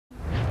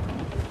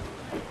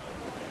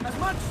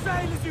much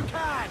sail as you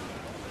can!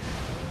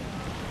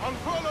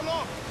 Unfurl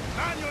aloft!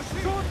 Man your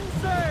sheet! Shorten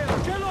sail!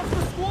 Get off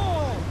the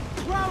squall!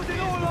 Crowd it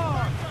all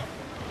on!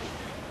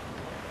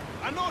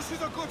 I know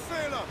she's a good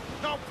sailor!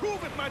 Now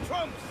prove it, my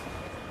trumps!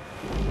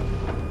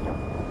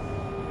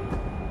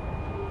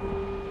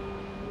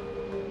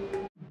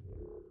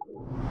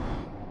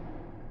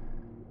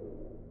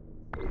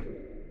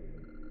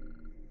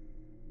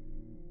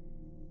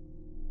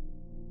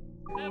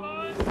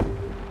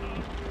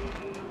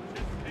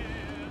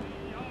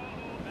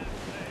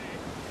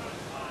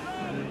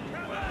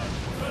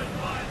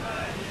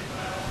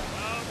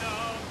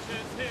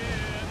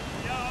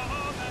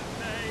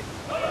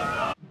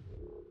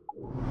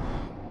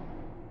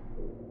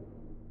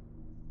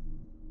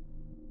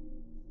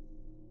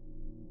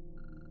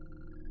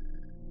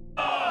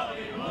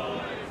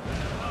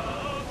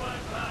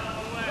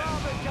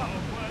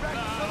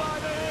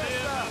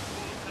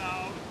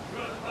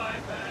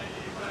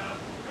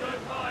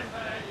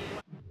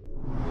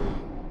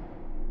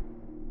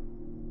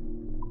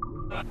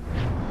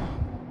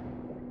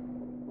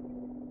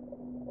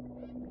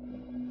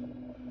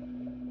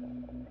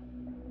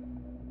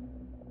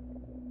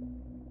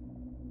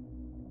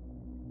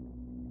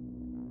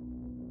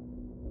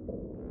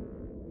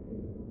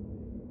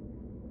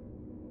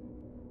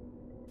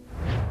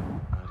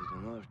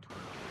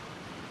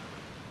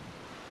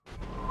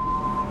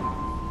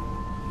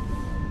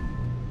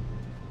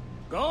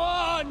 Go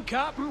on,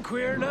 Captain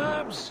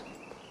Queernabs.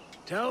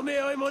 Tell me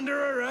I'm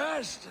under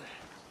arrest.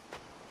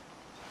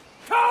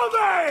 Tell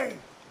me!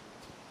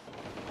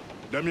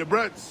 Them your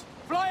breads.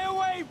 Fly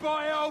away,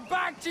 boyo!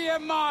 Back to your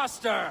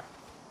master!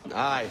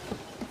 Aye.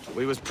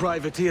 We was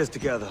privateers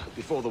together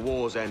before the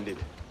wars ended.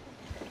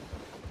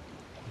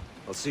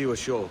 I'll see you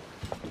ashore.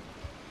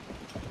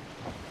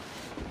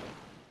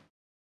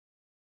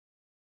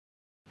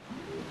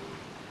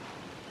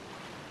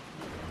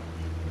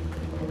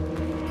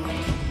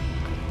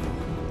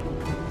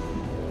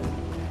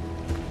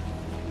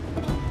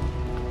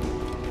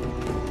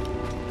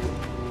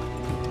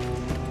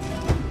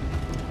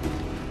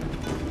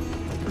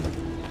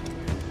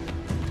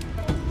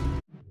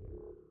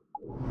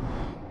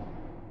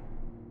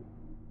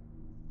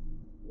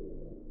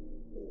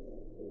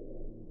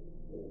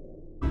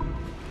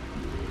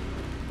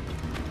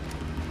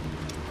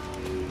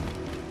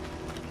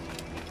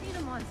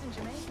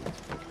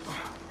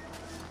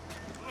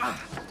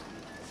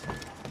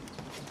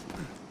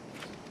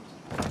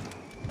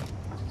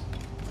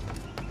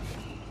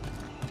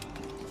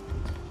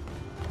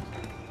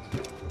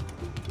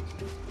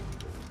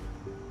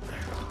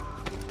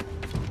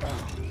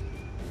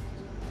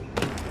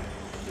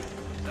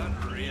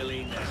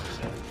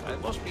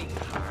 It must be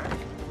hard.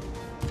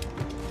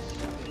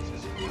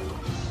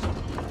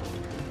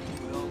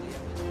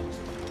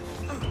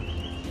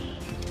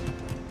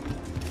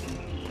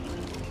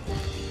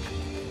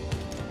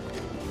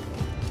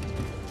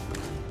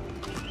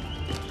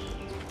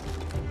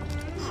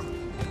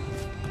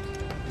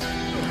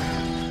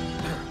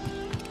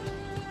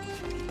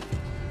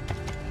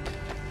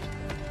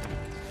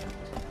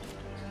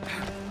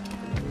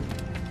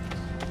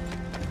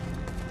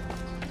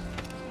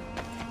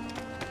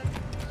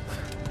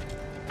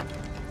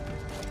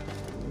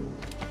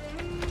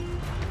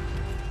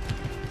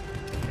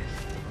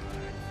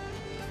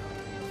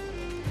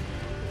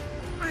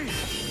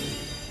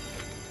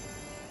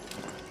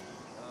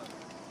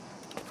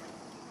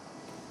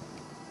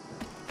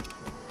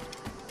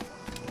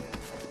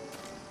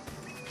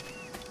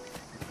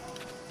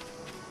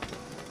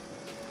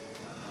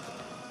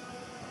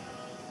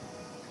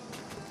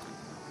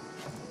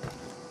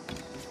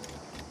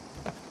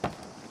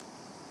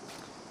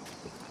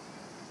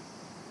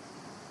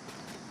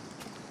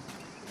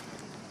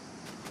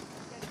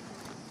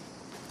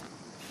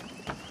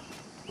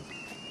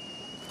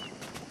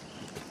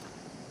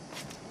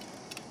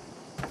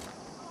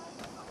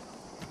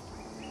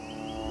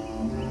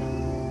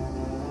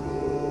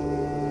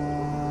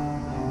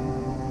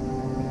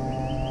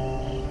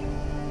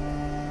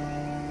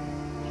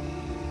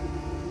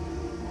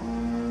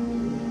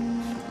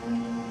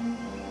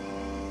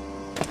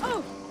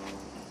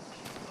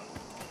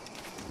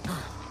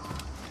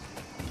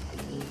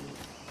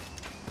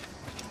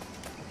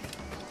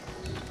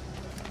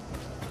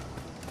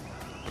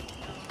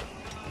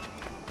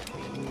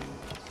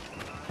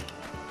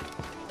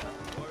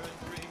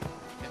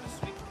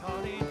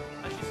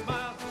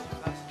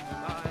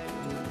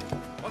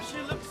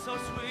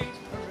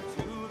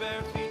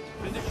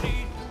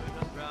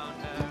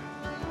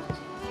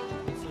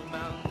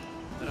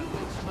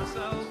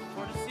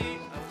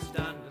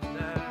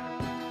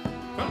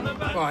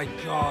 By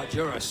God,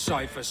 you're a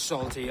sight for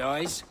salty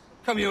eyes.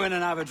 Come you in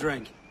and have a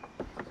drink.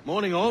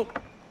 Morning, all.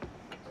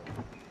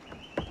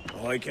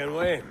 I can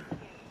wait.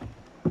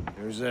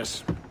 Who's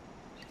this?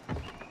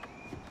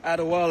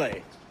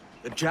 Adewale,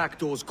 the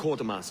Jackdaw's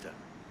quartermaster.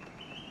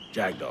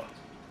 Jackdaw.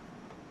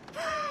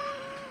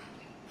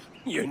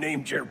 You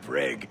named your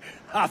brig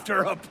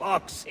after a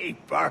poxy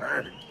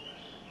bird.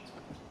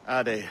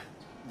 Ade,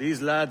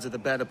 these lads are the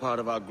better part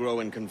of our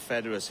growing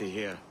confederacy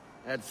here.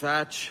 Ed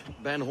Thatch,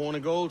 Ben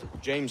Hornigold,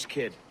 James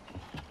Kidd.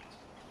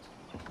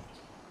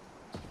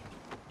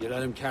 You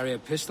let him carry a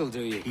pistol,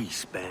 do you?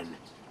 Peace, Ben.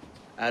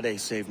 Ade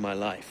saved my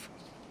life.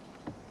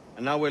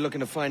 And now we're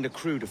looking to find a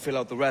crew to fill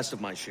out the rest of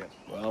my ship.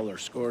 Well,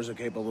 there's scores of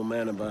capable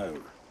men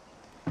about.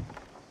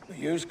 But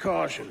use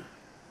caution.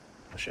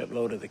 A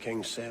shipload of the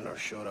King's sailors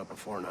showed up a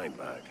fortnight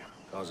back,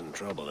 causing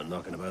trouble and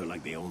knocking about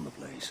like they own the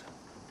place.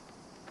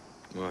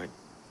 Right.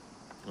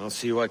 I'll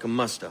see who I can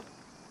muster.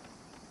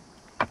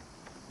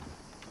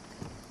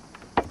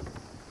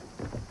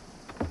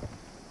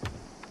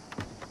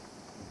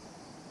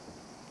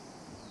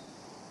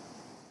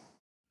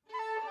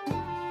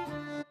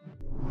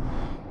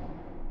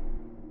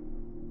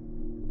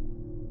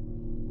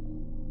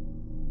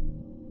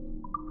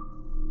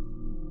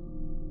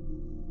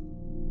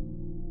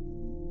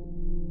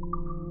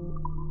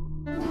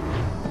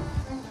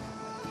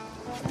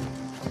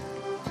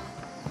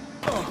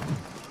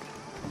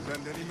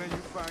 Send any men you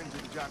find to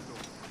the Jackal.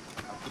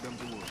 I'll put them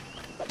to work.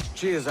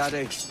 Cheers,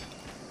 Ade.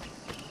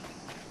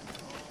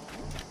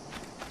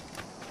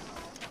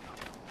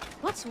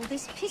 What's all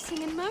this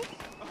pissing and moaning?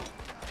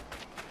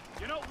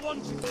 You're not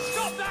wanted.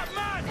 Stop that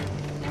man!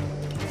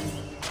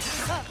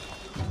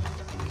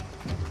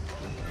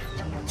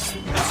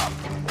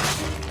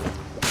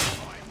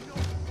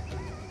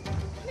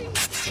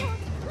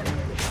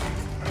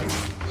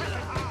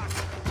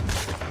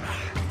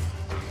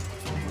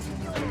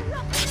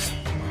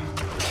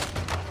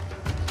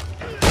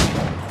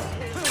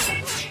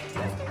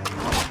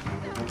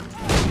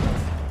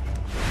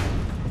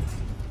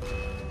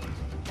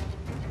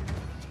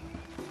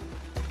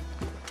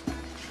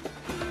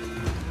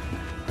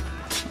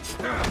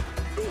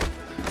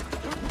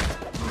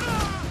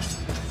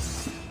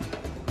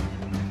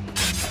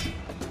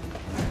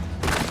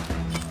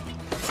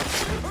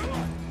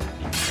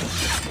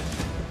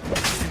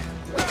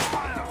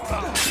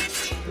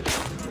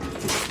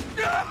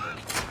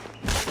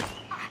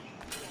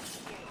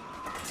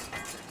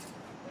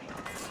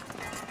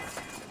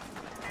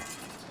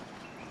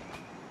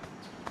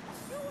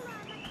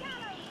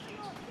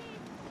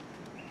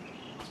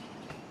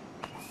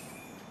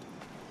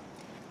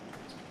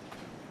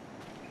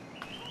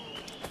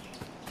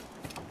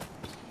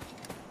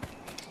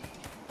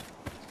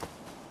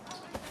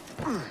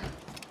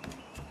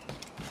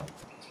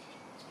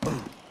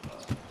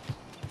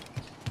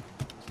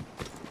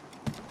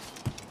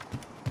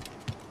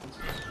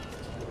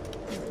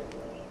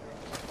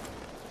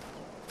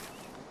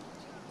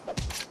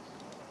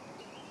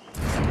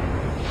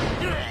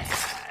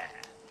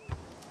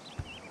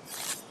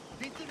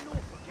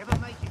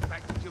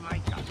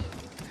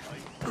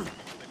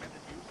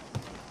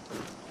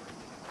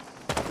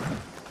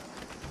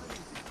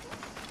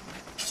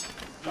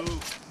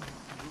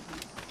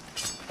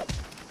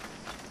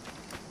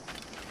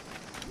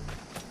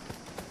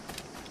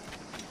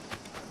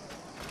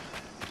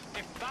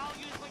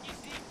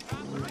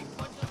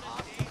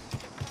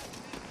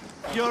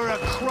 You're a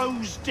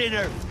crow's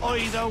dinner.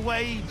 Either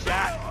way,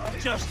 Jack.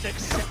 Just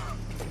accept.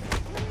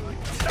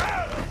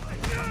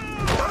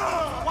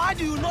 Why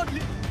do you not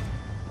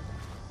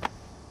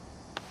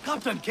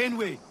Captain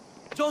Kenway,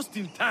 just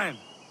in time.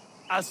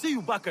 I'll see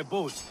you back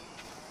aboard.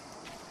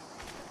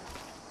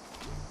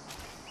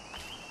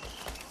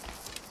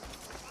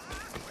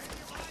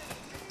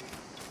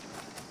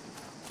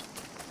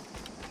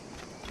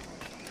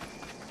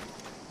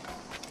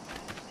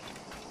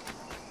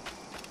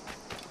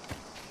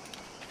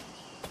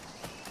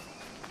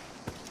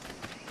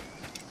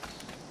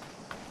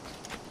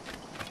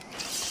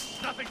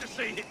 nothing to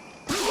see?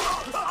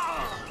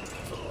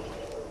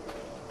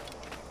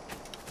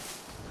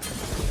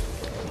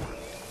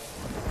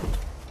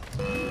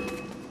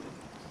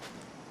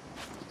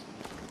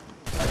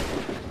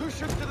 Push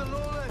him to the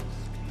lowlands.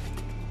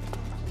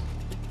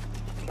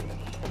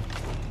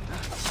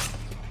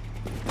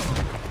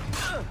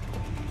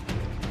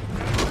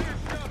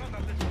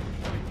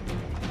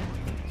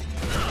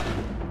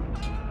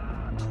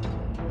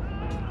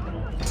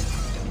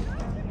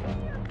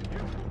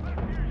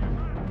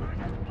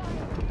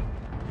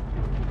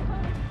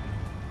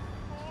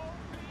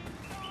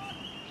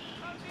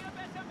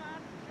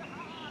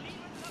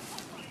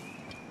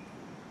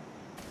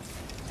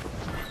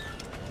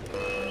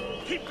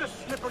 Keep the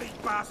slippery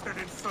bastard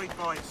in sight,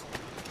 boys.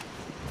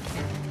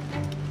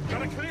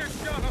 Got a clear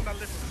shot on the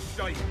little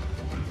shite.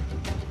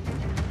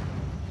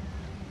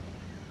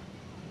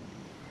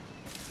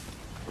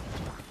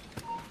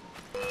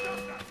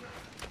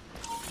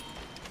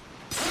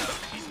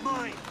 He's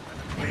mine.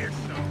 Clear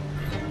shot.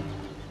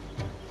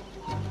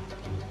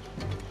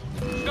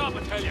 Stop, I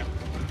tell you.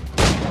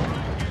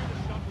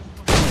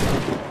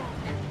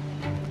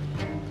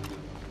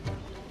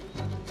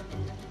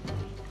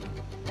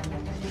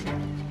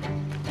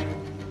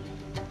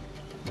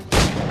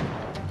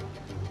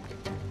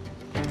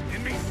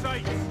 In me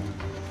sights.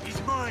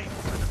 He's mine.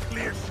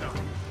 Clear shot.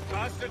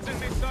 Bastards in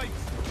me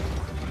sights.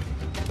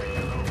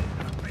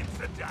 Prince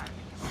of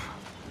Darkness.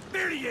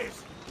 There he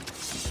is.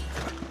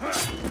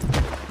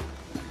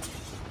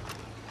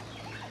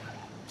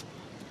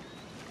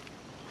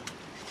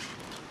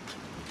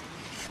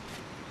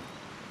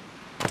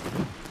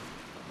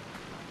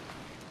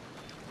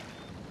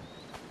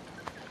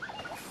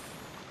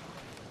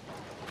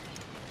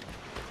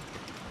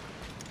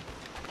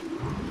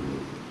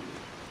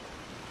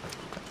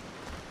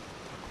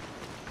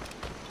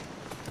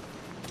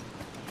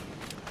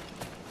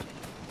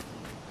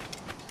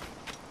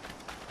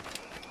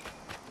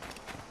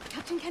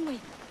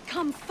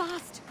 Come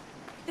fast.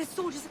 There's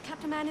soldiers have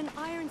kept a man in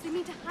irons. They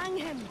mean to hang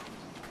him.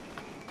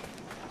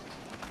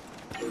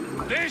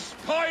 This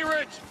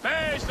pirate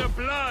bears the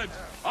blood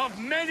of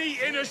many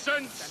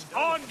innocents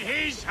on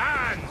his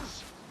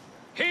hands.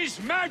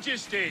 His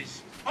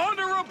Majesty's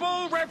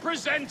honorable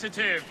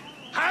representative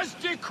has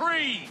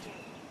decreed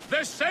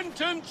the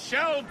sentence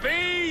shall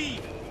be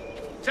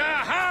to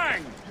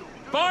hang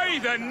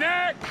by the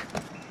neck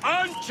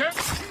until...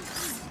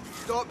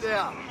 Stop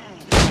there.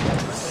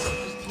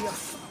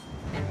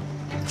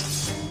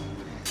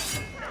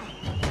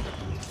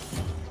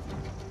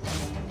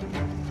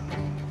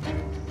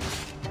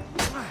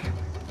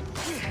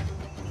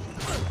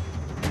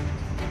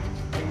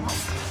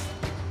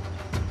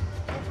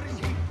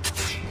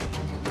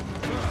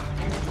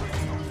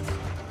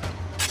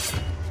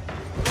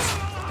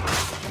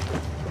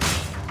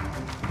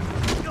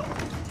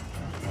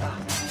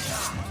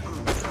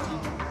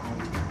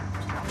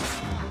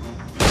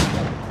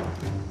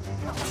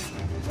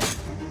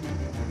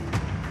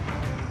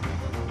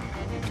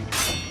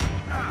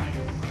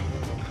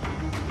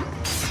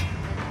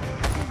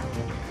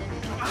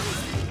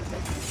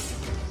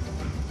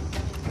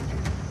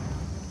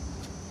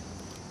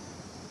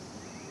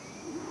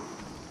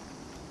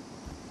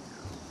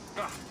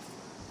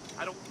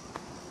 I don't...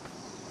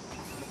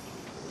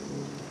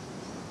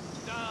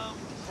 Damn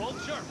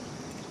vulture!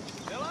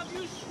 They'll have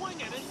you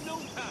swinging in no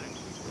time.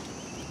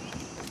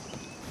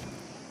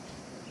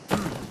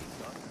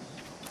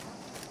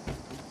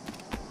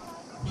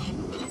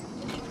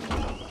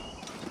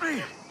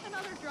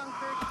 Another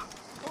drunkard.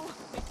 Oh.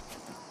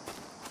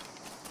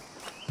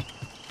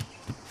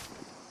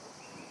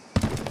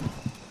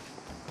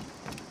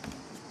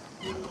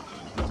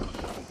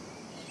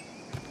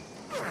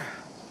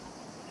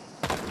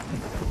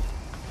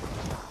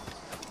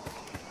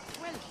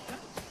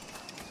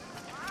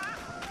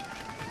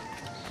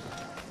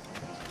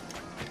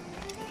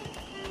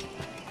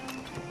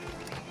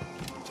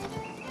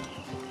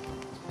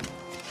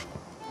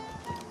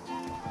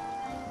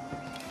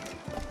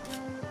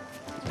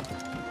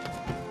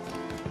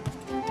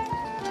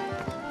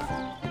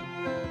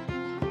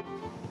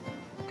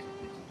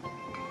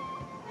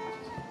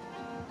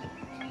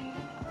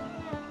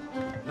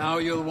 Now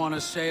you'll want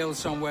to sail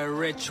somewhere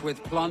rich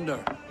with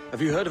plunder.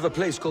 Have you heard of a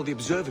place called the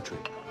Observatory?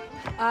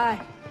 Aye.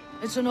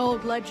 It's an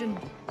old legend,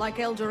 like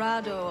El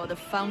Dorado or the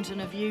Fountain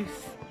of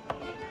Youth.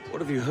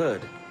 What have you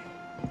heard?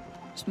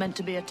 It's meant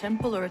to be a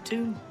temple or a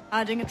tomb,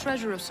 hiding a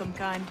treasure of some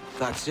kind.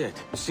 That's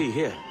it. See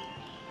here.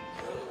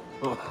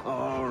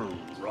 Oh,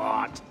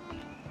 rot.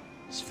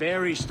 It's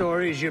fairy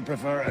stories you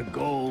prefer to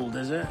gold,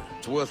 is it?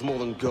 It's worth more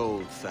than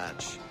gold,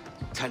 Thatch.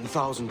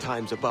 10,000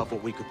 times above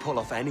what we could pull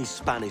off any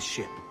Spanish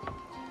ship.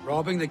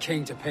 Robbing the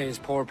king to pay his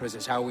porpoise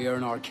is how we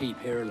earn our keep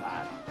here,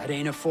 lad. That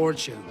ain't a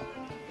fortune.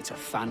 It's a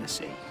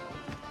fantasy.